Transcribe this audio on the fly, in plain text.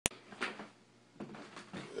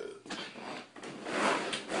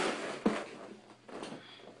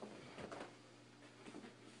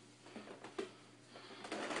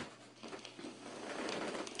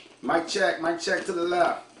Mic check to the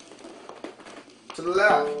left. To the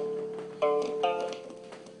left.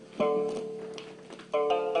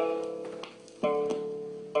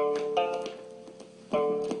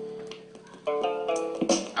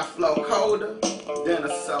 I flow colder than a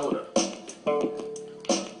soda.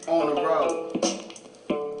 On the road.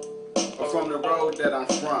 Or from the road that I'm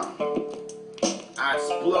from. I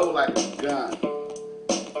explode like a gun.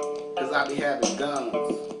 Cause I be having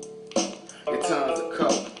guns. In tons of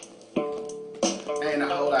coke. Ain't a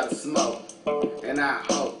whole lot of smoke. And I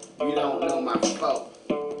hope you don't know my folk.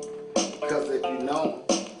 Cause if you know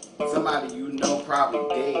them, somebody you know probably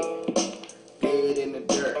dead. Dead in the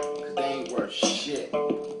dirt. Cause they ain't worth shit.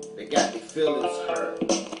 They got their feelings hurt.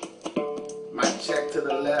 Mic check to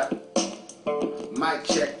the left. Mic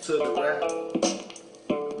check to the right.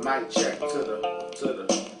 Mic check to the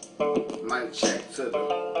mic check to the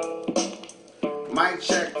mic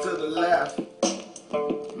check to the left.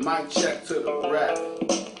 Mic check to the right.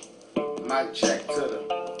 Mic check to the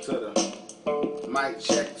mic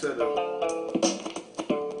check to the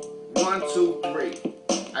 1, 2, 3.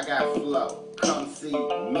 I got flow. Come see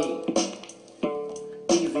me.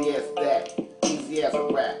 Easy as that. Easy as a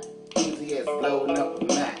rap. Easy as blowing up a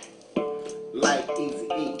Mac. Like Easy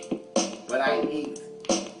E. But I ain't easy.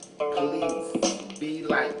 Please be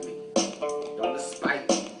like me. Don't despite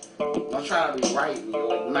me. Don't try to rewrite me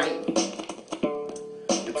or ignite me.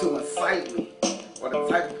 And to incite me. Or the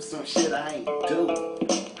type of some shit I ain't do.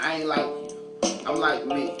 I ain't like you. I'm like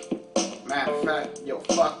me. Matter of fact, yo,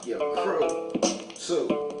 fuck your crew. To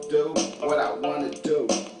do what I wanna do.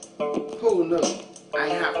 Who knew? I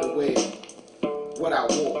ain't have to wear what I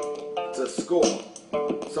wore to score.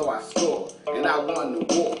 So I scored. And I won the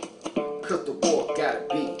war. Cause the war gotta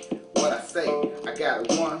be what I say. I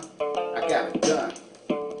got a one. I got a gun.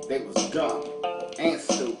 They was dumb and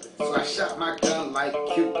stupid. So I shot my gun like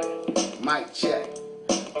Cupid. Mic check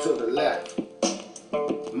to the left.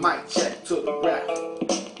 Mic check to the right.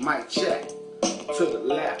 Mic check to the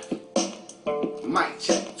left. Mic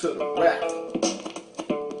check to the right.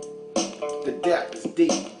 The depth is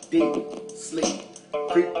deep, deep, sleep.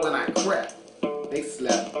 Creep when I crap. They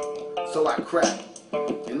slept, so I crap.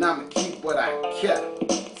 And I'ma keep what I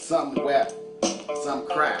kept. Some wept, some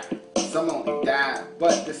cried. Some only died,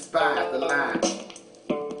 but despise the lies.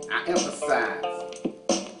 I emphasize.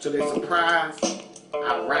 To their surprise,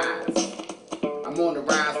 I rise. I'm on the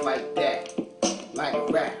rise like that. Like a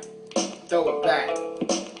rat. Throw it back.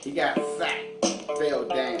 He got sacked. Fell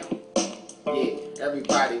down. Yeah,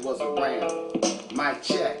 everybody was around. Mic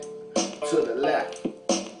check to the left.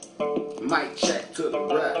 Mic check to the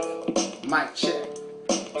right. Mic check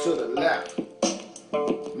to the left.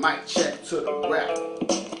 Mic check to the right.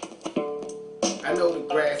 I know the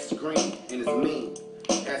grass is green and it's mean,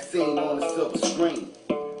 as seen on the silver screen.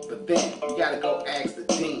 But then you gotta go ask the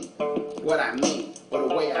dean what I mean, or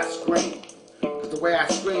the way I scream. Cause the way I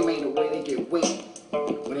scream ain't the way they get winged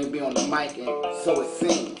when they be on the mic, and so it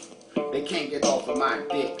seems they can't get off of my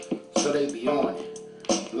dick, so they be on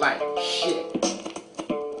it like shit,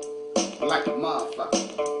 like a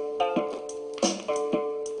motherfucker.